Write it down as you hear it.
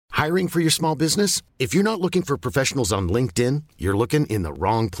Hiring for your small business? If you're not looking for professionals on LinkedIn, you're looking in the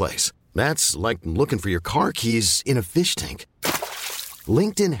wrong place. That's like looking for your car keys in a fish tank.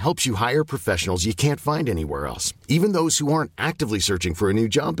 LinkedIn helps you hire professionals you can't find anywhere else, even those who aren't actively searching for a new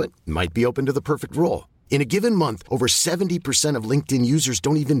job but might be open to the perfect role. In a given month, over 70% of LinkedIn users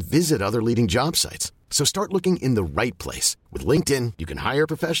don't even visit other leading job sites. So start looking in the right place. With LinkedIn, you can hire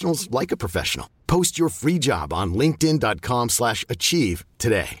professionals like a professional. Post your free job on linkedin.com/achieve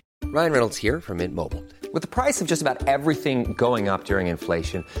today. Ryan Reynolds here from Mint Mobile. With the price of just about everything going up during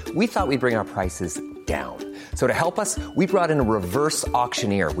inflation, we thought we'd bring our prices down. So to help us, we brought in a reverse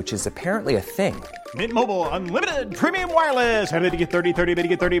auctioneer, which is apparently a thing. Mint Mobile Unlimited Premium Wireless. How to get 30, 30, bit to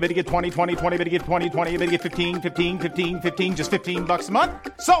get 30, bit to get 20, 20, 20, bit to get 20, 20, bit to get 15, 15, 15, 15, just $15 a month?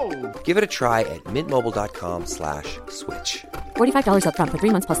 Sold! Give it a try at mintmobile.com/switch. $45 up front for 3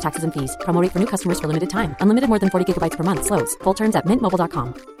 months plus taxes and fees. Promo rate for new customers for limited time. Unlimited more than 40 gigabytes per month. Slows full terms at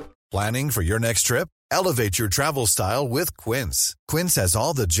mintmobile.com. Planning for your next trip? Elevate your travel style with Quince. Quince has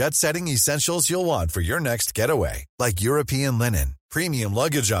all the jet-setting essentials you'll want for your next getaway, like European linen, premium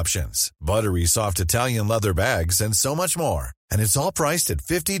luggage options, buttery soft Italian leather bags, and so much more. And it's all priced at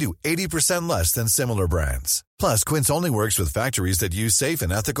 50 to 80% less than similar brands. Plus, Quince only works with factories that use safe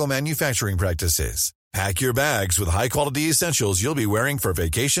and ethical manufacturing practices. Pack your bags with high-quality essentials you'll be wearing for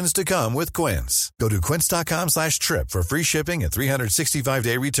vacations to come with Quince. Go to quince.com/trip for free shipping and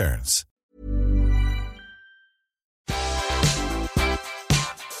 365-day returns.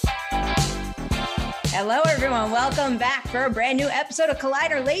 Hello, everyone. Welcome back for a brand new episode of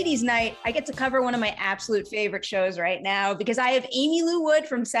Collider Ladies Night. I get to cover one of my absolute favorite shows right now because I have Amy Lou Wood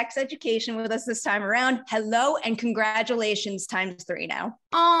from Sex Education with us this time around. Hello and congratulations ×3 now.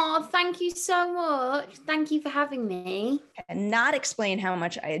 Oh, thank you so much. Thank you for having me. I cannot explain how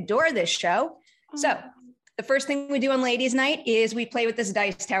much I adore this show. So the first thing we do on Ladies Night is we play with this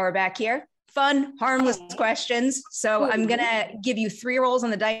dice tower back here. Fun, harmless questions. So I'm going to give you 3 rolls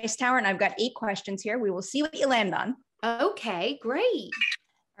on the dice tower, and I've got 8 questions here. We will see what you land on. Okay, great.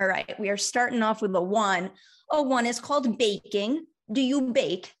 All right. We are starting off with the 1. Oh, 1 is called baking. Do you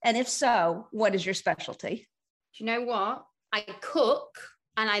bake? And if so, what is your specialty? Do you know what? I cook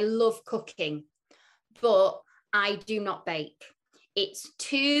and I love cooking, but I do not bake. It's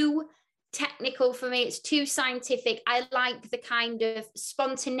too technical for me. It's too scientific. I like the kind of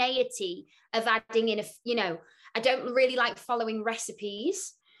spontaneity of adding in I don't really like following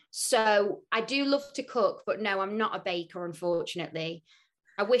recipes. So I do love to cook, but no, I'm not a baker, unfortunately.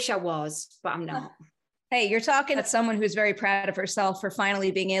 I wish I was, but I'm not. Hey, you're talking to someone who's very proud of herself for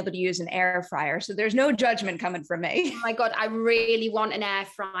finally being able to use an air fryer. So there's no judgment coming from me. Oh my God, I really want an air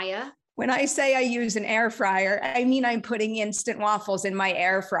fryer. When I say I use an air fryer, I mean I'm putting instant waffles in my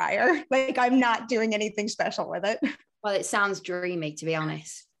air fryer. Like I'm not doing anything special with it. Well, it sounds dreamy, to be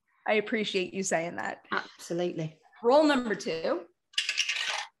honest. I appreciate you saying that. Absolutely. Roll number 2.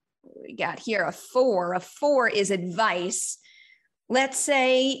 We got here a 4. A 4 is advice. Let's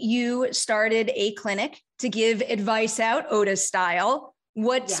say you started a clinic to give advice out, Otis style.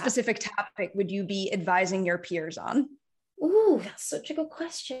 What specific topic would you be advising your peers on? Oh, that's such a good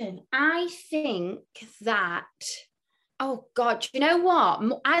question. I think that, oh God, you know what?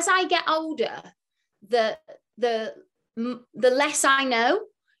 As I get older, the less I know.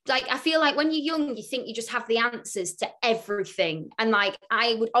 Like, I feel like when you're young, you think you just have the answers to everything. And like,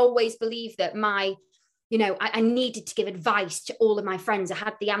 I would always believe that I needed to give advice to all of my friends. I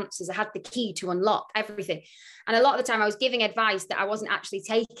had the answers. I had the key to unlock everything. And a lot of the time I was giving advice that I wasn't actually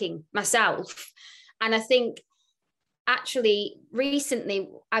taking myself. And I think actually recently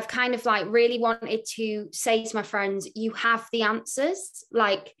I've kind of like really wanted to say to my friends, you have the answers.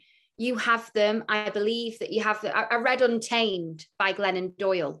 Like, you have them. I believe that you have them. I read Untamed by Glennon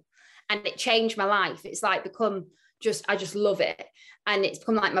Doyle and it changed my life. It's like I just love it. And it's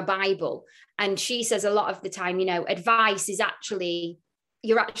become like my Bible. And she says a lot of the time, advice is actually,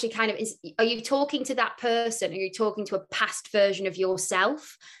 are you talking to that person? Or are you talking to a past version of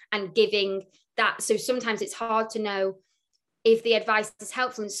yourself and giving that? So sometimes it's hard to know if the advice is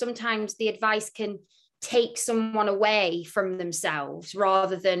helpful. And sometimes the advice can take someone away from themselves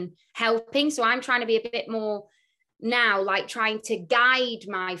rather than helping. So I'm trying to be a bit more now, like trying to guide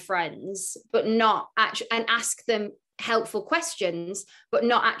my friends, but not actually, and ask them helpful questions, but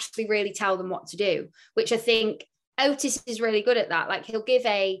not actually really tell them what to do, which I think Otis is really good at that. Like, he'll give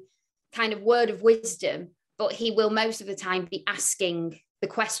a kind of word of wisdom, but he will most of the time be asking the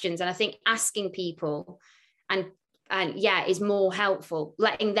questions. And I think asking people and is more helpful,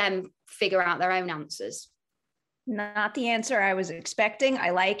 letting them figure out their own answers. Not the answer I was expecting. I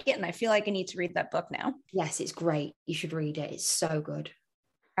like it. And I feel like I need to read that book now. Yes, it's great. You should read it. It's so good.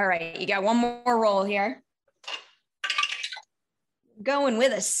 All right, you got one more roll here. Going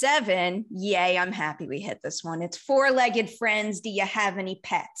with a 7. Yay, I'm happy we hit this one. It's four-legged friends. Do you have any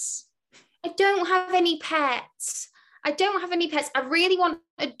pets? I don't have any pets. I really want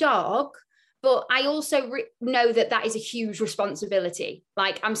a dog, but I also know that is a huge responsibility.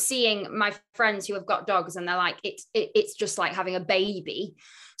 Like, I'm seeing my friends who have got dogs and they're like, it's just like having a baby.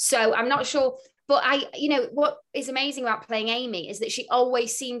 So I'm not sure. But what is amazing about playing Amy is that she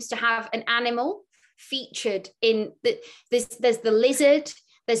always seems to have an animal featured in there's the lizard,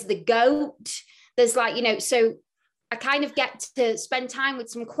 there's the goat, there's so I kind of get to spend time with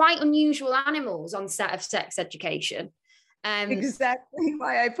some quite unusual animals on set of Sex Education. Exactly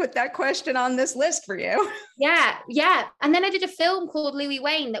why I put that question on this list for you. Yeah. And then I did a film called Louis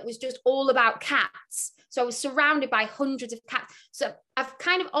Wayne that was just all about cats. So I was surrounded by hundreds of cats. So I've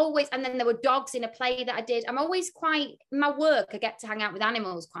kind of always, and then there were dogs in a play that I did. I'm always in my work, I get to hang out with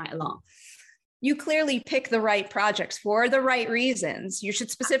animals quite a lot. You clearly pick the right projects for the right reasons. You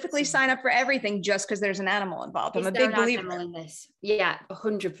should specifically sign up for everything just because there's an animal involved. I'm a big believer in this. Yeah,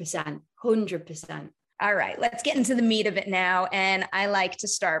 100%. All right, let's get into the meat of it now. And I like to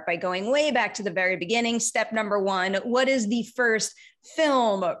start by going way back to the very beginning. Step number 1, what is the first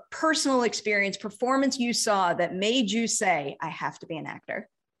film, personal experience, performance you saw that made you say, I have to be an actor?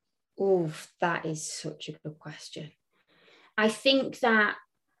 Oh, that is such a good question. I think that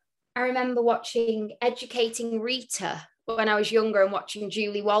I remember watching Educating Rita when I was younger and watching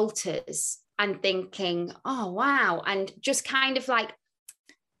Julie Walters and thinking, oh, wow. And just kind of like,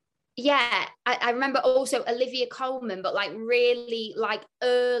 yeah, I remember also Olivia Colman, but like really like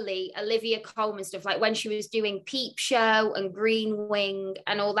early Olivia Colman stuff, like when she was doing Peep Show and Green Wing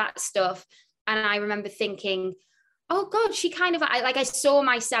and all that stuff. And I remember thinking, oh God, she kind of, I saw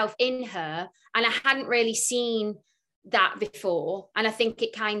myself in her and I hadn't really seen that before. And I think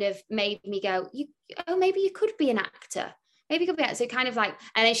it kind of made me go, maybe you could be an actor. Maybe you could be an actor. So kind of like,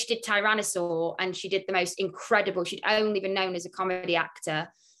 and then she did Tyrannosaur and she did the most incredible, she'd only been known as a comedy actor.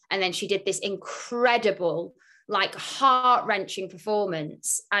 And then she did this incredible, like heart-wrenching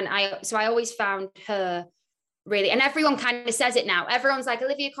performance. And I always found her really, and everyone kind of says it now. Everyone's like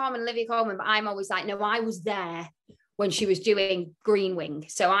Olivia Colman, but I'm always like, no, I was there when she was doing Green Wing.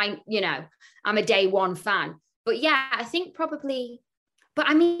 So I'm a day one fan. But yeah, I think probably, but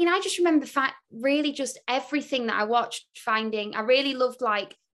I mean, I just remember really just everything that I watched, I really loved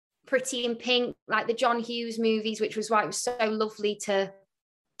like Pretty in Pink, like the John Hughes movies, which was why it was so lovely to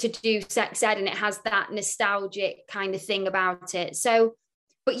do sex ed, and it has that nostalgic kind of thing about it. So,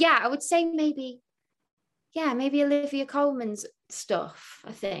 but yeah, I would say maybe Olivia Colman's stuff,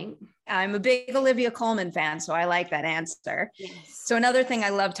 I think. I'm a big Olivia Colman fan, so I like that answer. Yes. So another thing I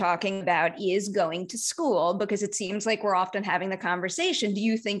love talking about is going to school, because it seems like we're often having the conversation. Do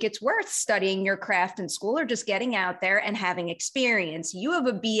you think it's worth studying your craft in school or just getting out there and having experience? You have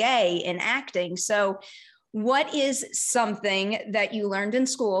a BA in acting, so what is something that you learned in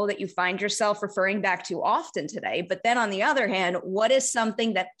school that you find yourself referring back to often today? But then on the other hand, what is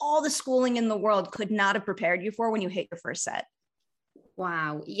something that all the schooling in the world could not have prepared you for when you hit your first set?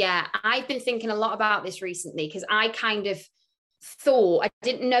 Wow. Yeah. I've been thinking a lot about this recently because I kind of thought I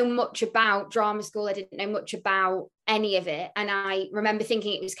didn't know much about drama school. I didn't know much about any of it. And I remember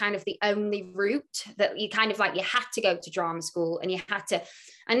thinking it was kind of the only route that you kind of like, you had to go to drama school and you had to,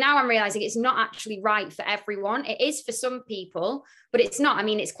 and now I'm realizing it's not actually right for everyone. It is for some people, but it's not. I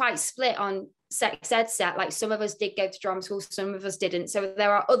mean, it's quite split on sex ed set. Like some of us did go to drama school, some of us didn't. So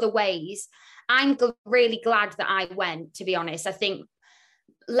there are other ways. I'm really glad that I went, to be honest. I think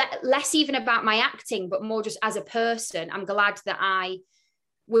less even about my acting, but more just as a person. I'm glad that I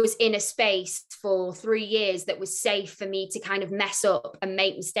was in a space for 3 years that was safe for me to kind of mess up and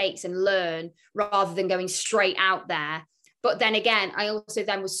make mistakes and learn rather than going straight out there. But then again, I also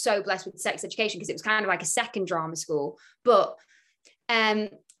then was so blessed with sex education because it was kind of like a second drama school. But I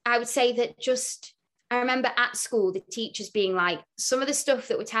would say that I remember at school, the teachers being like, some of the stuff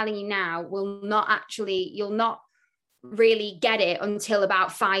that we're telling you now you'll not really get it until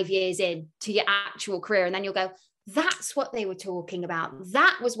about 5 years in to your actual career. And then you'll go, that's what they were talking about.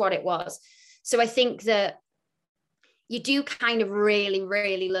 That was what it was. So I think that you do kind of really,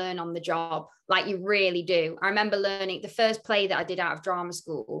 really learn on the job. Like you really do. I remember learning the first play that I did out of drama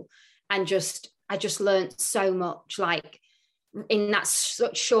school and I just learned so much, like in that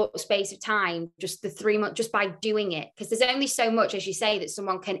such short space of time, just the 3 months, just by doing it. Because there's only so much, as you say, that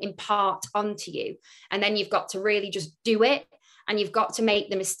someone can impart onto you. And then you've got to really just do it. And you've got to make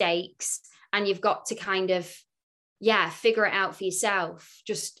the mistakes. And you've got to kind of, figure it out for yourself.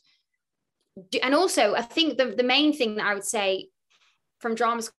 And also, I think the main thing that I would say from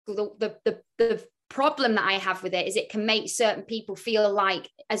drama school, the problem that I have with it is it can make certain people feel like,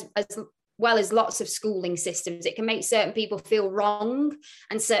 as well as lots of schooling systems, it can make certain people feel wrong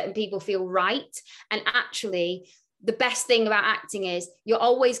and certain people feel right. And actually, the best thing about acting is you're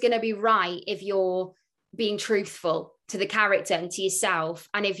always going to be right if you're being truthful to the character and to yourself.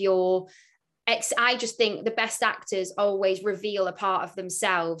 And if you're I just think the best actors always reveal a part of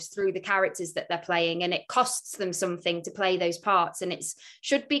themselves through the characters that they're playing, and it costs them something to play those parts, and it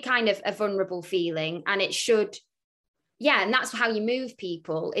should be kind of a vulnerable feeling, and it should, yeah, and that's how you move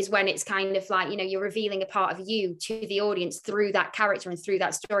people, is when it's kind of like, you know, you're revealing a part of you to the audience through that character and through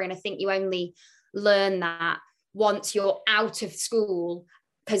that story. And I think you only learn that once you're out of school,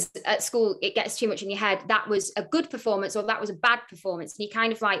 because at school it gets too much in your head. That was a good performance or that was a bad performance, and you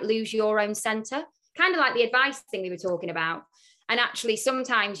kind of like lose your own center, kind of like the advice thing we were talking about. And actually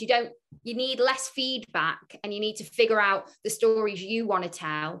sometimes you need less feedback, and you need to figure out the stories you want to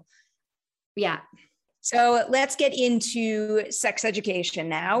tell. Yeah. So let's get into sex education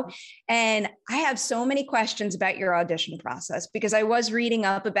now. And I have so many questions about your audition process, because I was reading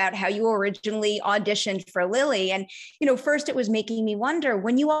up about how you originally auditioned for Lily. And, you know, first it was making me wonder,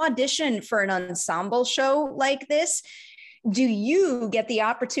 when you audition for an ensemble show like this, do you get the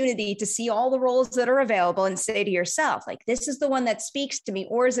opportunity to see all the roles that are available and say to yourself, like, this is the one that speaks to me?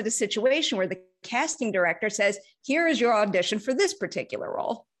 Or is it a situation where the casting director says, here is your audition for this particular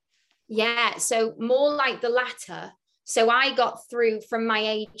role? Yeah, so more like the latter. So I got through from my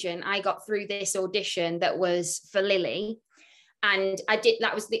agent, I got through this audition that was for Lily. And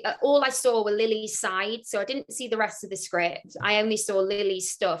that was all I saw were Lily's side. So I didn't see the rest of the script. I only saw Lily's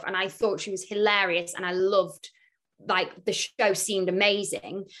stuff, and I thought she was hilarious, and I loved, like, the show seemed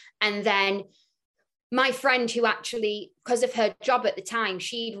amazing. And then my friend, who actually, because of her job at the time,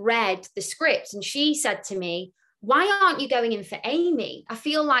 she'd read the script, and she said to me, why aren't you going in for Amy? I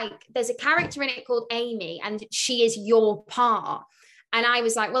feel like there's a character in it called Amy, and she is your part. And I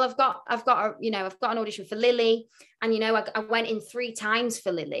was like, well, I've got an audition for Lily. And, you know, I went in 3 times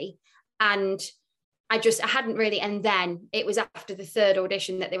for Lily, and I hadn't really. And then it was after the 3rd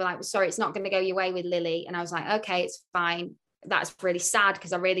audition that they were like, well, sorry, it's not going to go your way with Lily. And I was like, okay, it's fine. That's really sad,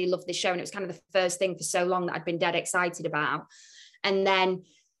 because I really loved this show. And it was kind of the first thing for so long that I'd been dead excited about. And then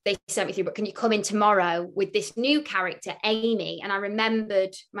they sent me through, but can you come in tomorrow with this new character, Amy? And I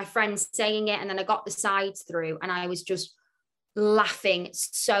remembered my friends saying it, and then I got the sides through, and I was just laughing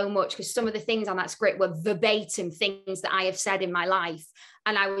so much, because some of the things on that script were verbatim things that I have said in my life.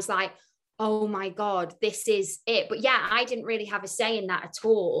 And I was like, oh my God, this is it. But yeah, I didn't really have a say in that at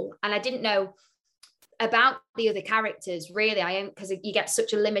all. And I didn't know about the other characters, really. Because you get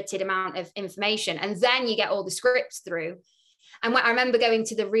such a limited amount of information, and then you get all the scripts through. And I remember going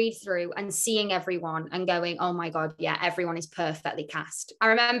to the read through and seeing everyone and going, oh my God, yeah, everyone is perfectly cast. I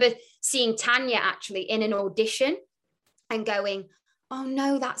remember seeing Tanya actually in an audition and going, oh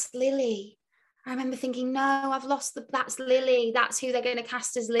no, that's Lily. I remember thinking, no, I've lost that's Lily. That's who they're going to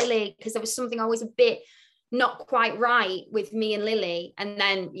cast as Lily. Because there was something always a bit not quite right with me and Lily. And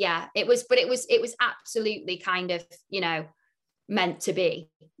then, yeah, it was absolutely kind of, you know, meant to be.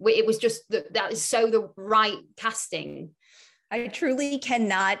 It was just that is so the right casting. I truly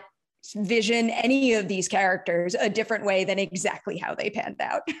cannot vision any of these characters a different way than exactly how they panned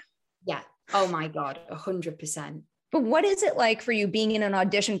out. Yeah. Oh my God, 100%. But what is it like for you being in an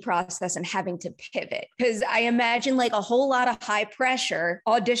audition process and having to pivot? Because I imagine like a whole lot of high pressure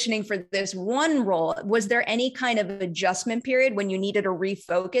auditioning for this one role. Was there any kind of adjustment period when you needed to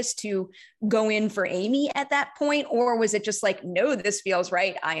refocus to go in for Amy at that point? Or was it just like, no, this feels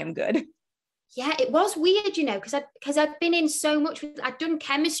right, I am good? Yeah, it was weird, you know, because I'd been in so much. I'd done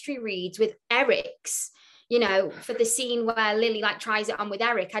chemistry reads with Eric's, you know, for the scene where Lily like tries it on with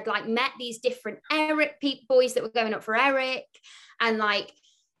Eric. I'd like met these different Eric boys that were going up for Eric, and like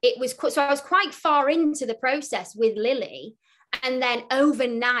it was so I was quite far into the process with Lily. And then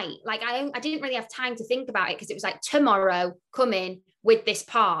overnight, like I didn't really have time to think about it, because it was like, tomorrow come in with this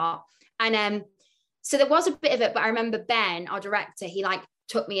part. And so there was a bit of it, but I remember Ben, our director, he like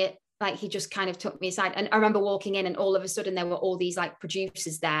took me he just kind of took me aside. And I remember walking in, and all of a sudden there were all these like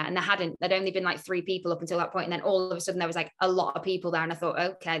producers there, and there'd only been like 3 people up until that point. And then all of a sudden there was like a lot of people there. And I thought,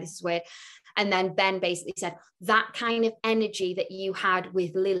 okay, this is weird. And then Ben basically said, that kind of energy that you had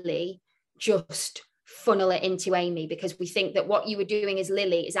with Lily, just funnel it into Amy, because we think that what you were doing as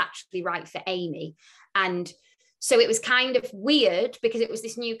Lily is actually right for Amy. And so it was kind of weird, because it was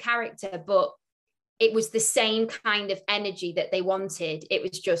this new character, but it was the same kind of energy that they wanted. It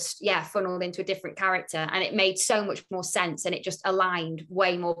was just, yeah, funneled into a different character. And it made so much more sense. And it just aligned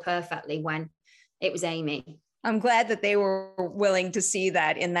way more perfectly when it was Amy. I'm glad that they were willing to see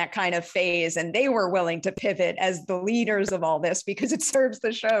that in that kind of phase, and they were willing to pivot as the leaders of all this, because it serves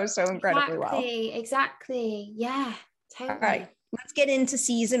the show so incredibly well. Exactly. Yeah, totally. All right, let's get into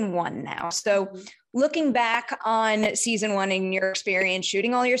season 1 now. So looking back on season 1 and your experience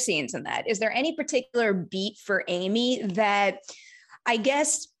shooting all your scenes in that, is there any particular beat for Amy that I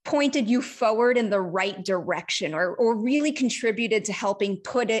guess pointed you forward in the right direction, or really contributed to helping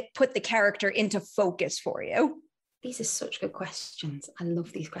put the character into focus for you? These are such good questions. I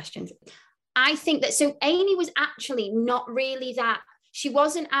love these questions. I think that, so Amy was actually not really that, she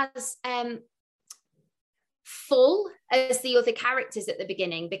wasn't as full as the other characters at the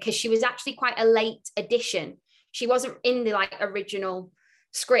beginning, because she was actually quite a late addition. She wasn't in the like original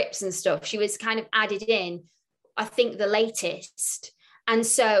scripts and stuff. She was kind of added in, I think, the latest. And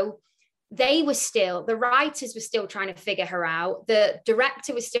so the writers were still trying to figure her out. The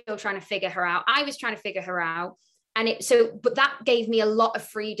director was still trying to figure her out. I was trying to figure her out. But that gave me a lot of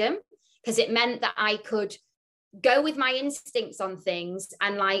freedom, because it meant that I could go with my instincts on things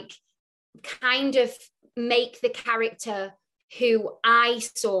and like kind of make the character who I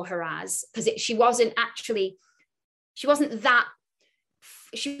saw her as, because she wasn't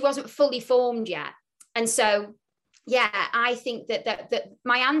fully formed yet. And so, yeah, I think that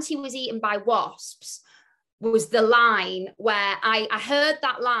my auntie was eaten by wasps was the line where I heard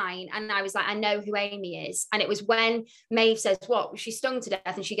that line and I was like, I know who Amy is. And it was when Maeve says, what, was she stung to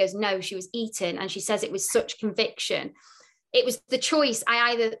death? And she goes, no, she was eaten. And she says it with such conviction. It was the choice.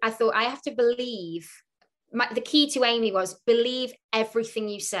 I thought I have to believe. The key to Amy was believe everything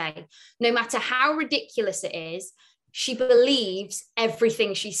you say, no matter how ridiculous it is. She believes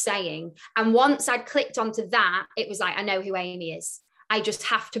everything she's saying. And once I'd clicked onto that, it was like, I know who Amy is. I just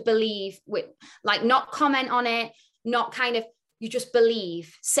have to believe, not comment on it, not kind of, you just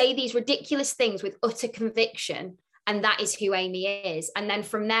believe, say these ridiculous things with utter conviction. And that is who Amy is. And then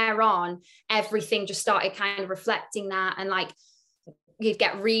from there on, everything just started kind of reflecting that. And like, you'd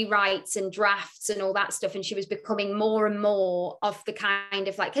get rewrites and drafts and all that stuff. And she was becoming more and more of the kind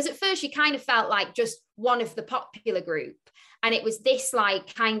of like, because at first she kind of felt like just one of the popular group. And it was this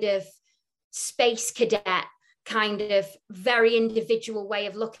like kind of space cadet, kind of very individual way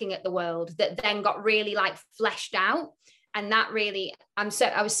of looking at the world that then got really like fleshed out. And that really, I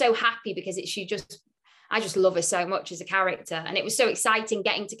was so happy, because I just love her so much as a character. And it was so exciting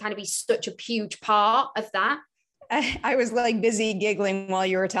getting to kind of be such a huge part of that. I was like busy giggling while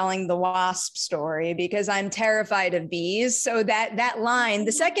you were telling the wasp story, because I'm terrified of bees. So that line,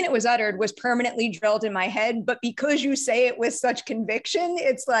 the second it was uttered, was permanently drilled in my head. But because you say it with such conviction,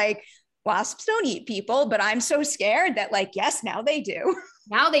 it's like, wasps don't eat people, but I'm so scared that like, yes, now they do.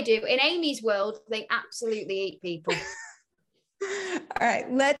 Now they do. In Amy's world, they absolutely eat people. All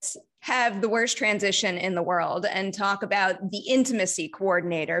right, let's have the worst transition in the world and talk about the intimacy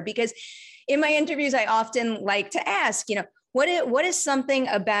coordinator, because in my interviews, I often like to ask, what is something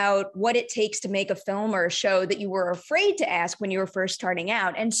about what it takes to make a film or a show that you were afraid to ask when you were first starting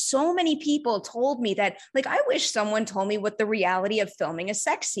out? And so many people told me that, like, I wish someone told me what the reality of filming a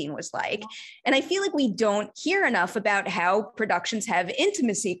sex scene was like. And I feel like we don't hear enough about how productions have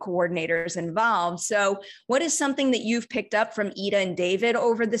intimacy coordinators involved. So what is something that you've picked up from Ida and David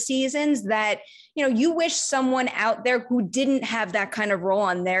over the seasons that, you wish someone out there who didn't have that kind of role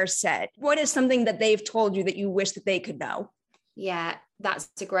on their set? What is something that they've told you that you wish that they could know? Yeah, that's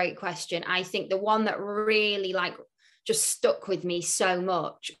a great question. I think the one that really like just stuck with me so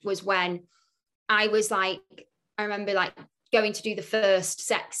much was when I remember like going to do the first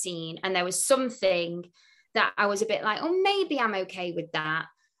sex scene, and there was something that I was a bit like, oh, maybe I'm okay with that.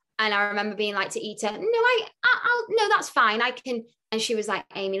 And I remember being like to Ita, no, that's fine. I can. And she was like,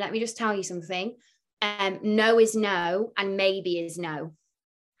 Amy, let me just tell you something. No is no, and maybe is no.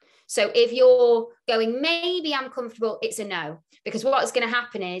 So if you're going, maybe I'm comfortable, it's a no. Because what's going to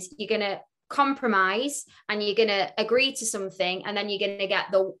happen is you're going to compromise and you're going to agree to something, and then you're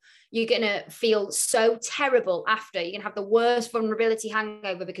going to feel so terrible after. You're going to have the worst vulnerability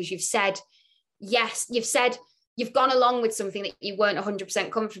hangover because you've said yes, you've gone along with something that you weren't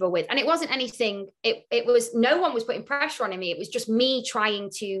 100% comfortable with. And it wasn't anything, it was, no one was putting pressure on me. It was just me trying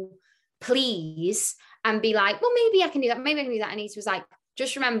to please and be like, well, maybe I can do that. Maybe I can do that. And he was like,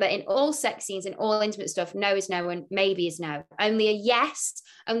 just remember, in all sex scenes and all intimate stuff, no is no and maybe is no. Only a yes,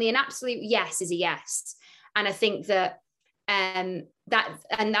 only an absolute yes is a yes. And I think that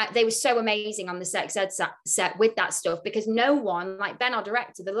That they were so amazing on the sex ed set with that stuff, because no one, like Ben, our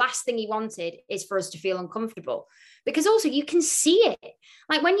director, the last thing he wanted is for us to feel uncomfortable, because also you can see it.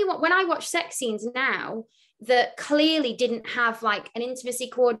 Like when I watch sex scenes now that clearly didn't have like an intimacy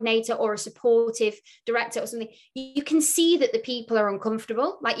coordinator or a supportive director or something, you can see that the people are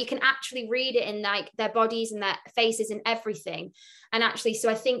uncomfortable. Like you can actually read it in like their bodies and their faces and everything. And actually, so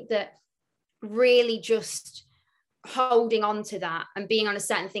I think that really just holding on to that and being on a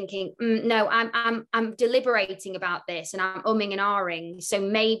set and thinking, no, I'm deliberating about this and I'm umming and ahhing. So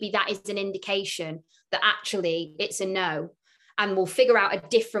maybe that is an indication that actually it's a no, and we'll figure out a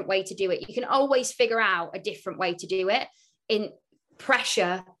different way to do it. You can always figure out a different way to do it. In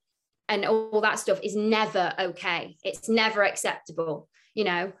pressure and all that stuff is never okay. It's never acceptable, you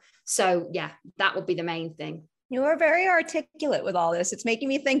know? So yeah, that would be the main thing. You are very articulate with all this. It's making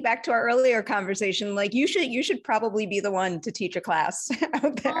me think back to our earlier conversation. Like you should probably be the one to teach a class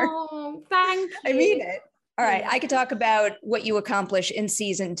out there. Oh, thank you. I mean it. All right. I could talk about what you accomplish in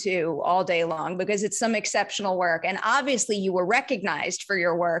season 2 all day long, because it's some exceptional work. And obviously you were recognized for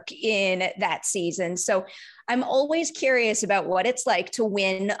your work in that season. So I'm always curious about what it's like to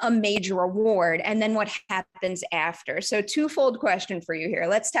win a major award and then what happens after. So twofold question for you here.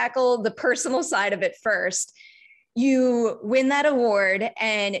 Let's tackle the personal side of it first. You win that award,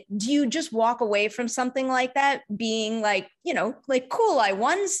 and do you just walk away from something like that being like, you know, like, cool, I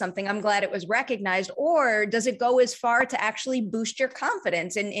won something, I'm glad it was recognized? Or does it go as far to actually boost your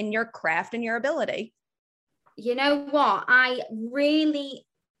confidence in your craft and your ability? You know what?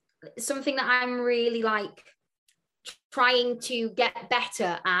 Something that I'm really like trying to get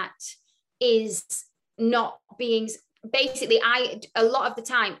better at is not being, basically, a lot of the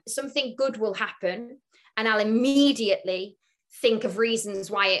time, something good will happen and I'll immediately think of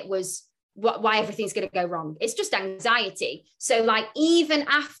reasons why everything's going to go wrong. It's just anxiety. So like even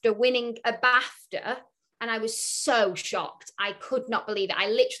after winning a BAFTA, and I was so shocked, I could not believe it. I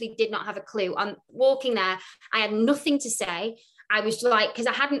literally did not have a clue. I'm walking there. I had nothing to say. I was like, because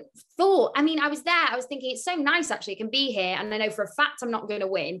I hadn't thought, I mean, I was there. I was thinking, it's so nice actually, I can be here. And I know for a fact I'm not going to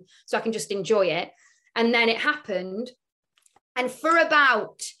win, so I can just enjoy it. And then it happened. And for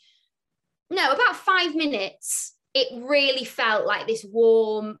about 5 minutes, it really felt like this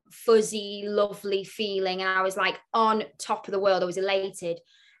warm, fuzzy, lovely feeling. And I was like on top of the world. I was elated.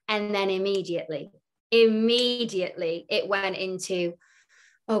 And then immediately it went into,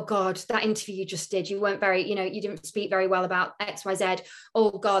 oh God, that interview you just did, you weren't very, you didn't speak very well about XYZ.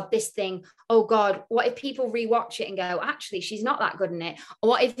 Oh God, this thing. Oh God, what if people rewatch it and go, actually, she's not that good in it?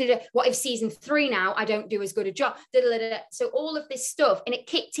 Or what if season 3 now, I don't do as good a job? So all of this stuff, and it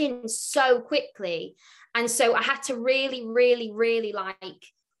kicked in so quickly. And so I had to really, really, really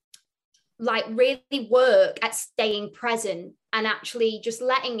really work at staying present and actually just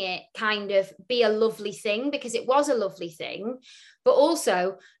letting it kind of be a lovely thing, because it was a lovely thing, but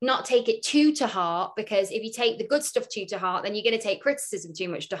also not take it too to heart, because if you take the good stuff too to heart, then you're going to take criticism too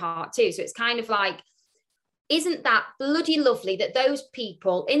much to heart too. So it's kind of like, isn't that bloody lovely that those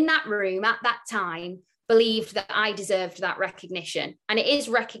people in that room at that time believed that I deserved that recognition? And it is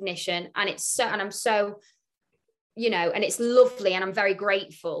recognition, and I'm so, and it's lovely, and I'm very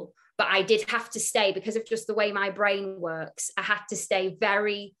grateful. But I did have to stay, because of just the way my brain works. I had to stay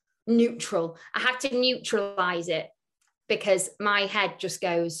very neutral. I had to neutralize it, because my head just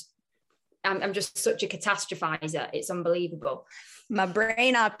goes, I'm just such a catastrophizer. It's unbelievable. My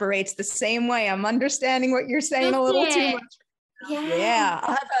brain operates the same way. I'm understanding what you're saying a little too much. Yeah.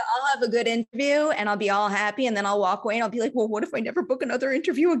 I'll have a good interview and I'll be all happy. And then I'll walk away and I'll be like, well, what if I never book another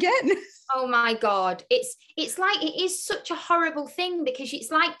interview again? Oh my God. It's like, it is such a horrible thing, because it's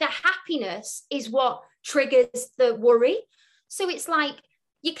like the happiness is what triggers the worry. So it's like,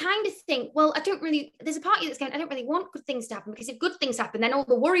 you kind of think, well, there's a part of you that's going, I don't really want good things to happen, because if good things happen, then all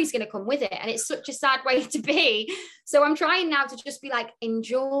the worry is going to come with it. And it's such a sad way to be. So I'm trying now to just be like,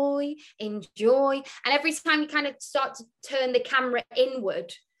 enjoy. And every time you kind of start to turn the camera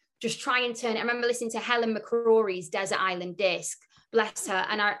inward, just try and turn it. I remember listening to Helen McCrory's Desert Island Disc, bless her.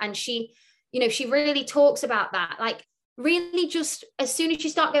 And she, she really talks about that. Like, really just as soon as you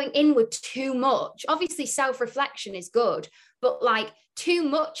start going inward too much, obviously self-reflection is good, but like too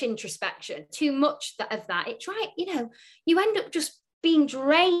much introspection, too much of that, you end up just being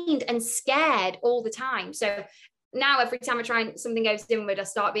drained and scared all the time. So now every time I try and something goes inward, I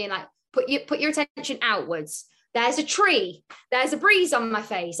start being like, put your attention outwards. There's a tree, there's a breeze on my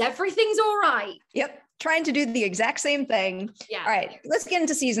face, everything's all right. Yep. Trying to do the exact same thing. Yeah. All right, let's get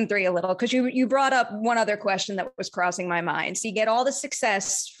into season 3 a little, because you brought up one other question that was crossing my mind. So you get all the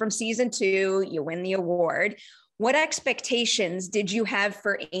success from season 2, you win the award. what expectations did you have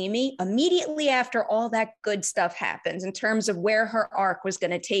for Amy immediately after all that good stuff happens in terms of where her arc was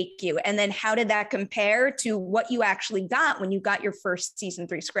going to take you? And then how did that compare to what you actually got when you got your first season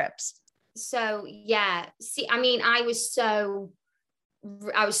 3 scripts? So, yeah, see, I mean, I was so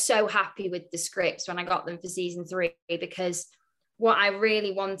happy with the scripts when I got them for season 3, because what I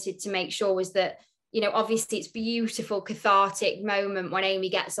really wanted to make sure was that, you know, obviously it's beautiful, cathartic moment when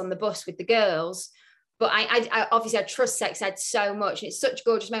Amy gets on the bus with the girls. But I obviously I trust sex ed so much. It's such a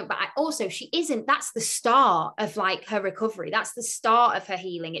gorgeous moment. But that's the start of like her recovery. That's the start of her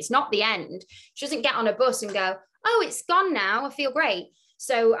healing. It's not the end. She doesn't get on a bus and go, oh, it's gone now, I feel great.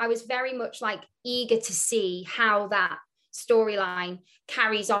 So I was very much like eager to see how that storyline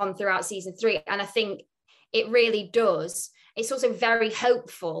carries on throughout season 3. And I think it really does. It's also very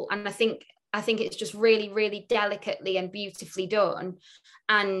hopeful. And I think it's just really, really delicately and beautifully done.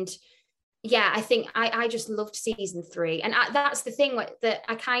 And yeah, I think I just loved season 3. And that's the thing that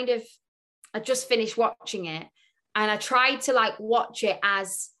I just finished watching it, and I tried to like watch it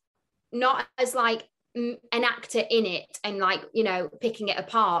as not as like an actor in it and like, you know, picking it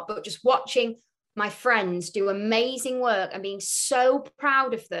apart, but just watching my friends do amazing work and being so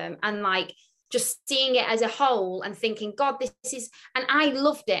proud of them, and like just seeing it as a whole and thinking, God, this is, and I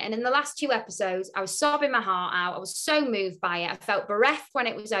loved it. And in the last 2 episodes, I was sobbing my heart out. I was so moved by it. I felt bereft when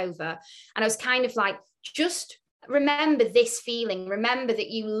it was over. And I was kind of like, just remember this feeling, remember that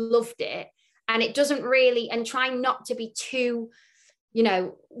you loved it. And it doesn't really, and try not to be too, you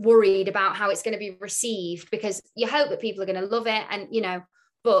know, worried about how it's going to be received, because you hope that people are going to love it. And, you know,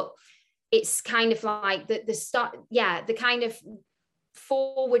 but it's kind of like the start, the kind of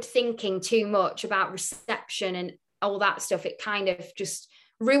forward thinking too much about reception and all that stuff, it kind of just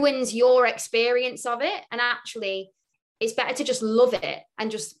ruins your experience of it. And actually it's better to just love it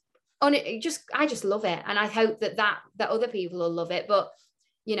and I just love it, and I hope that other people will love it. But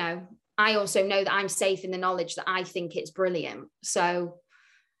you know, I also know that I'm safe in the knowledge that I think it's brilliant. So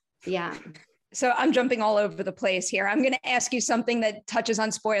yeah. So I'm jumping all over the place here. I'm going to ask you something that touches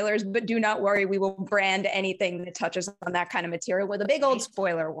on spoilers, but do not worry. We will brand anything that touches on that kind of material with a big old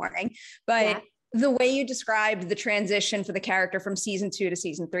spoiler warning. But the way you described the transition for the character from season 2 to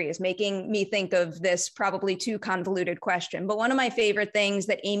season 3 is making me think of this probably too convoluted question. But one of my favorite things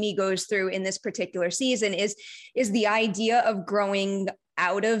that Amy goes through in this particular season is the idea of growing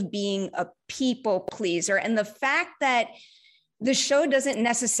out of being a people pleaser. And the fact that the show doesn't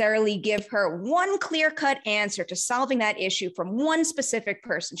necessarily give her one clear-cut answer to solving that issue from one specific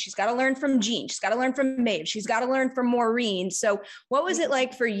person. She's got to learn from Jean. She's got to learn from Maeve. She's got to learn from Maureen. So what was it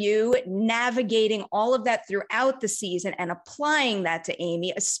like for you navigating all of that throughout the season and applying that to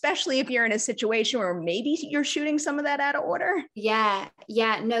Amy, especially if you're in a situation where maybe you're shooting some of that out of order? Yeah,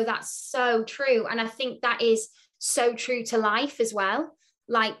 no, that's so true. And I think that is so true to life as well.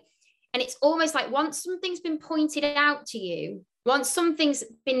 Like, and it's almost like once something's been pointed out to you, once something's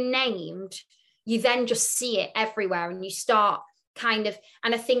been named, you then just see it everywhere, and you start kind of,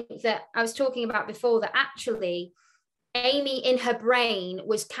 and I think that I was talking about before that actually Amy in her brain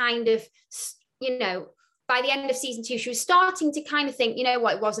was kind of, you know, by the end of season 2, she was starting to kind of think, you know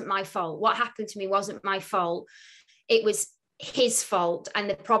what, it wasn't my fault. What happened to me wasn't my fault. It was his fault.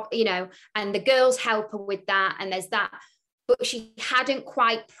 And you know, and the girls help her with that. And there's that, but she hadn't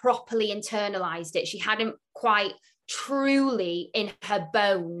quite properly internalized it. She hadn't quite truly in her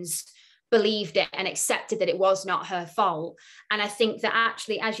bones believed it and accepted that it was not her fault. And I think that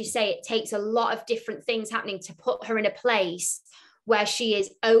actually, as you say, it takes a lot of different things happening to put her in a place where she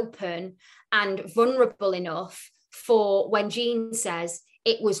is open and vulnerable enough for when Jean says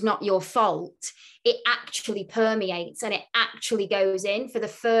it was not your fault, it actually permeates and it actually goes in for the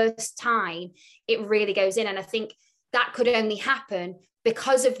first time. It really goes in. And I think that could only happen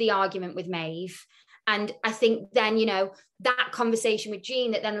because of the argument with Maeve. And I think then, you know, that conversation with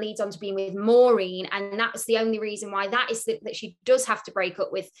Jean that then leads on to being with Maureen. And that's the only reason why that is that she does have to break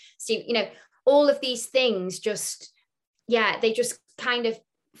up with Steve. You know, all of these things just, they just kind of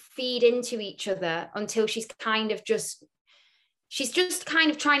feed into each other until she's just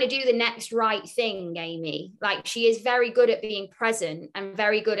kind of trying to do the next right thing, Amy. Like, she is very good at being present and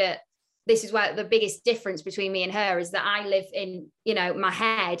very good at, this is where the biggest difference between me and her is that I live in, you know, my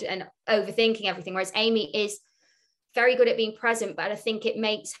head and overthinking everything, whereas Amy is very good at being present. But I think it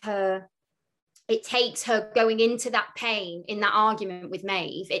takes her going into that pain in that argument with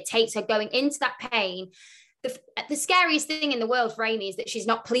Maeve. It takes her going into that pain. The scariest thing in the world for Amy is that she's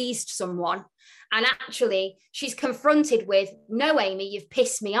not pleased someone. And actually she's confronted with, no, Amy, you've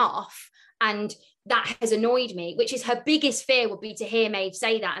pissed me off. And that has annoyed me, which is her biggest fear would be to hear Maeve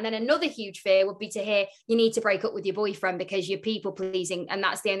say that. And then another huge fear would be to hear you need to break up with your boyfriend because you're people pleasing. And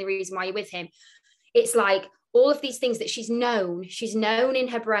that's the only reason why you're with him. It's like all of these things that she's known in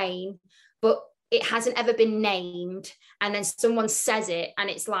her brain, but it hasn't ever been named. And then someone says it and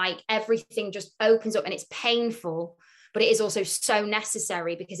it's like everything just opens up and it's painful, but it is also so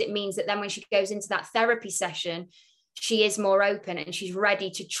necessary because it means that then when she goes into that therapy session, she is more open and she's ready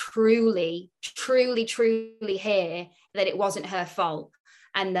to truly hear that it wasn't her fault.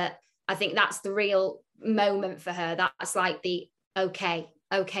 And that I think that's the real moment for her. That's like the okay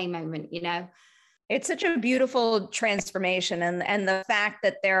moment, you know? It's such a beautiful transformation. And the fact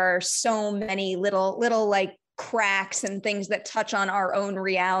that there are so many little like cracks and things that touch on our own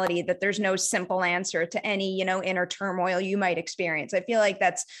reality, that there's no simple answer to any, you know, inner turmoil you might experience. I feel like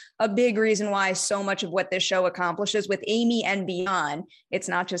that's a big reason why so much of what this show accomplishes with Amy and beyond, it's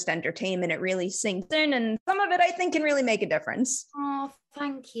not just entertainment, it really sinks in. And some of it I think can really make a difference. Oh,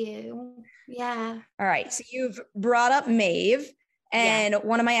 thank you. Yeah. All right. So you've brought up Maeve. And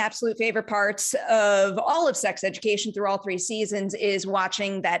one of my absolute favorite parts of all of Sex Education through all 3 seasons is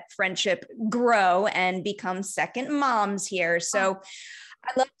watching that friendship grow and become second moms here. So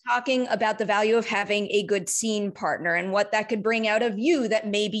I love talking about the value of having a good scene partner and what that could bring out of you that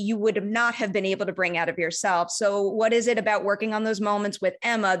maybe you would not have been able to bring out of yourself. So what is it about working on those moments with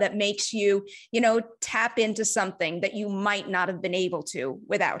Emma that makes you, you know, tap into something that you might not have been able to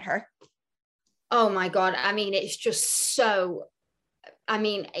without her? Oh my God. I mean, it's just so...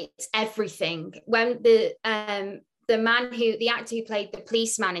 it's everything. When the actor who played the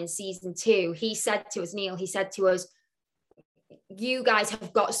policeman in season 2, he said to us, Neil, he said to us, you guys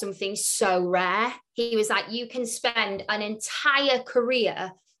have got something so rare. He was like, you can spend an entire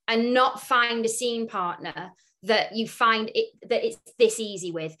career and not find a scene partner that you find it, that it's this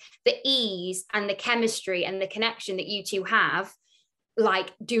easy with. The ease and the chemistry and the connection that you two have,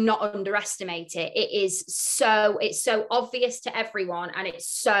 like, do not underestimate it. It's so obvious to everyone and it's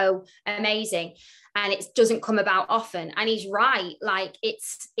so amazing and it doesn't come about often. And he's right. Like it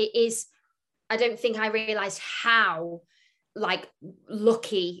is, I don't think I realized how like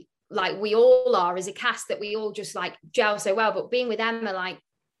lucky like we all are as a cast that we all just like gel so well. But being with Emma, like,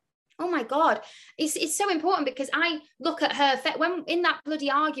 oh my God, it's so important because I look at her when in that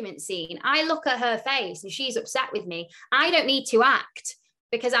bloody argument scene, I look at her face and she's upset with me. I don't need to act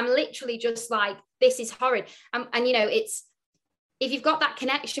because I'm literally just like, this is horrid. And you know, it's, if you've got that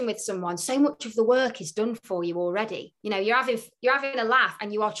connection with someone, so much of the work is done for you already. You know, you're having a laugh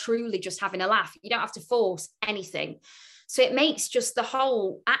and you are truly just having a laugh. You don't have to force anything. So it makes just the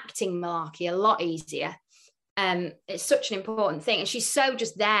whole acting malarkey a lot easier. It's such an important thing. And she's so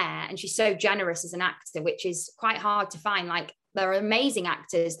just there and she's so generous as an actor, which is quite hard to find. Like there are amazing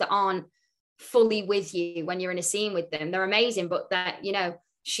actors that aren't fully with you when you're in a scene with them. They're amazing, but that, you know,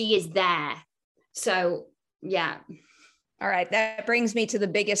 she is there. So yeah. All right, that brings me to the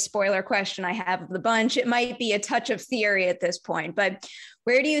biggest spoiler question I have of the bunch. It might be a touch of theory at this point, but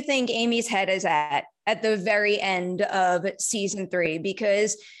where do you think Amy's head is at the very end of season 3?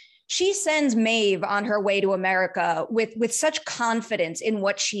 Because she sends Maeve on her way to America with such confidence in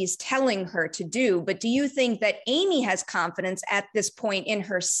what she's telling her to do. But do you think that Amy has confidence at this point in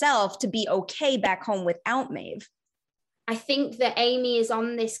herself to be okay back home without Maeve? I think that Amy is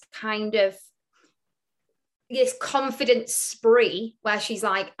on this kind of this confidence spree where she's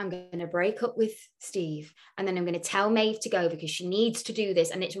like, I'm going to break up with Steve and then I'm going to tell Maeve to go because she needs to do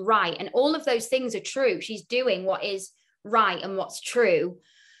this and it's right. And all of those things are true. She's doing what is right and what's true.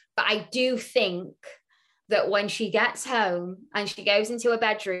 But I do think that when she gets home and she goes into her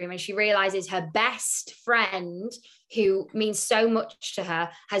bedroom and she realizes her best friend, who means so much to her,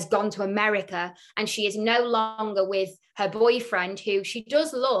 has gone to America and she is no longer with her boyfriend, who she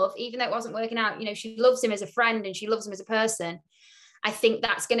does love, even though it wasn't working out, you know, she loves him as a friend and she loves him as a person. I think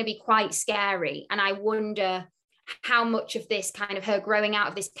that's going to be quite scary. And I wonder how much of this kind of her growing out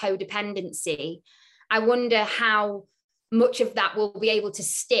of this codependency, I wonder how much of that will be able to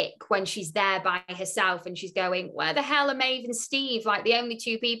stick when she's there by herself and she's going, where the hell are Maeve and Steve? Like the only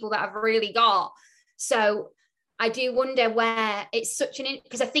two people that I've really got. So I do wonder where it's such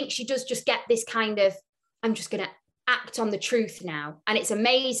because I think she does just get this kind of, I'm just going to act on the truth now. And it's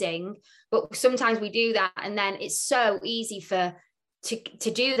amazing. But sometimes we do that. And then it's so easy to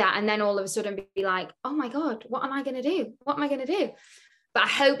do that. And then all of a sudden be like, oh my God, what am I going to do? What am I going to do? But I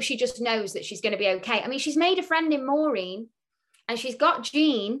hope she just knows that she's going to be okay. I mean, she's made a friend in Maureen and she's got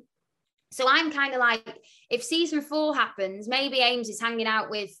Jean. So I'm kind of like, if season 4 happens, maybe Ames is hanging out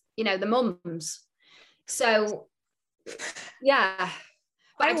with, you know, the mums. So, yeah.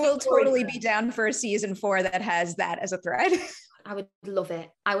 I will totally be down for a season 4 that has that as a thread. I would love it.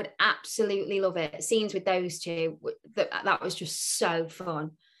 I would absolutely love it. Scenes with those two, that was just so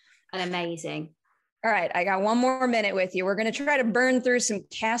fun and amazing. All right, I got one more minute with you. We're going to try to burn through some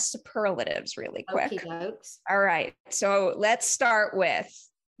cast superlatives really quick. Okey-dokes. All right, so let's start with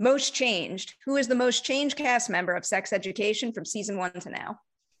most changed. Who is the most changed cast member of Sex Education from season 1 to now?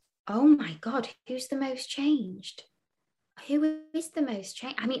 Oh my God, who's the most changed? Who is the most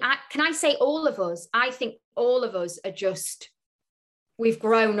changed? I mean, can I say all of us? I think all of us are just, we've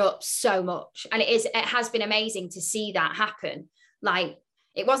grown up so much, and it has been amazing to see that happen. Like,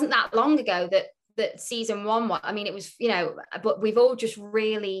 it wasn't that long ago that season 1 was, I mean, it was, but we've all just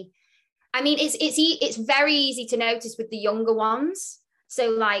really, I mean, it's very easy to notice with the younger ones.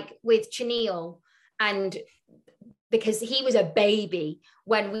 So like with Chenille, and because he was a baby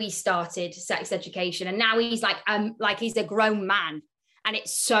when we started Sex Education, and now he's like he's a grown man, and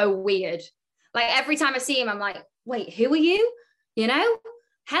it's so weird. Like every time I see him, I'm like, wait, who are you?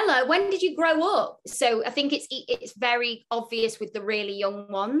 Hello, when did you grow up? So I think it's very obvious with the really young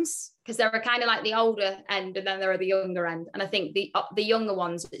ones, because there are kind of like the older end, and then there are the younger end. And I think the younger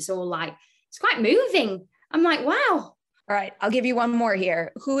ones, it's all like, it's quite moving. I'm like, wow. All right, I'll give you one more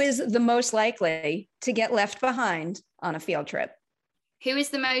here. Who is the most likely to get left behind on a field trip? Who is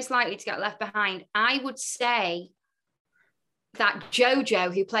the most likely to get left behind? I would say that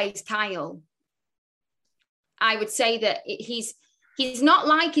Jojo, who plays Kyle. I would say that he's not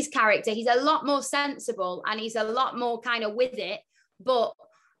like his character. He's a lot more sensible, and he's a lot more kind of with it. But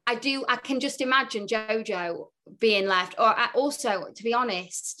I can just imagine Jojo being left, or also, to be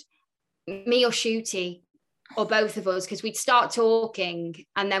honest, me or Shooty, or both of us, because we'd start talking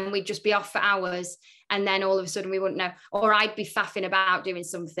and then we'd just be off for hours, and then all of a sudden we wouldn't know, or I'd be faffing about doing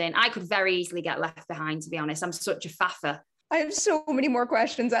something. I could very easily get left behind, to be honest. I'm such a faffer. I have so many more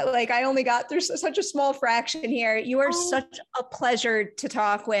questions. I only got through such a small fraction here. You are such a pleasure to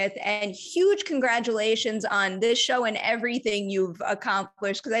talk with, and huge congratulations on this show and everything you've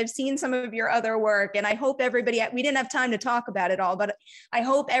accomplished, because I've seen some of your other work, and I hope everybody, we didn't have time to talk about it all, but I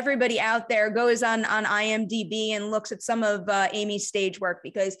hope everybody out there goes on IMDb and looks at some of Amy's stage work,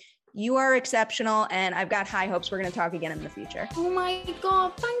 because you are exceptional, and I've got high hopes we're going to talk again in the future. Oh my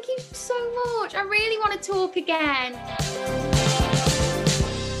God, thank you so much. I really want to talk again.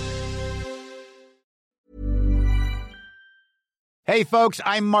 Hey folks,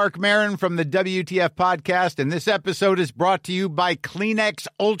 I'm Mark Maron from the WTF Podcast, and this episode is brought to you by Kleenex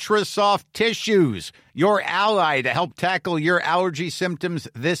Ultra Soft Tissues, your ally to help tackle your allergy symptoms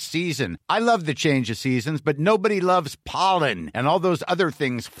this season. I love the change of seasons, but nobody loves pollen and all those other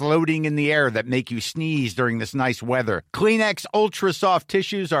things floating in the air that make you sneeze during this nice weather. Kleenex Ultra Soft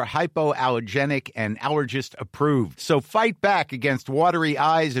Tissues are hypoallergenic and allergist approved, so fight back against watery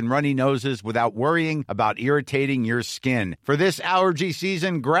eyes and runny noses without worrying about irritating your skin. For this allergy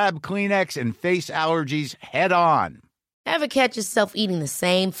season, grab Kleenex and face allergies head on. Ever catch yourself eating the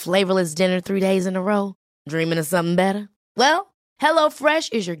same flavorless dinner 3 days in a row? Dreaming of something better? Well,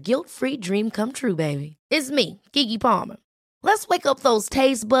 HelloFresh is your guilt-free dream come true, baby. It's me, Keke Palmer. Let's wake up those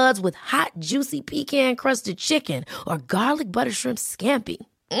taste buds with hot, juicy pecan-crusted chicken or garlic butter shrimp scampi.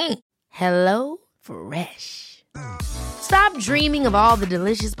 Hello Fresh. Stop dreaming of all the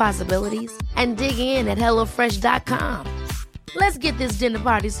delicious possibilities and dig in at HelloFresh.com. Let's get this dinner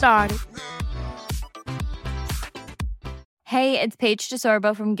party started. Hey, it's Paige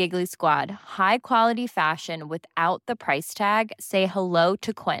DeSorbo from Giggly Squad. High quality fashion without the price tag. Say hello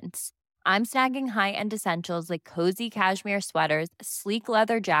to Quince. I'm snagging high-end essentials like cozy cashmere sweaters, sleek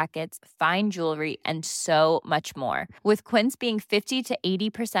leather jackets, fine jewelry, and so much more. With Quince being 50 to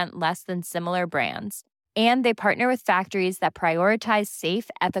 80% less than similar brands. And they partner with factories that prioritize safe,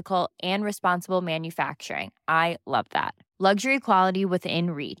 ethical, and responsible manufacturing. I love that. Luxury quality within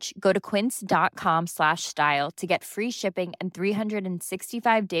reach. Go to quince.com/style to get free shipping and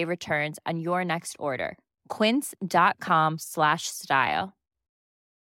 365-day returns on your next order. Quince.com/style.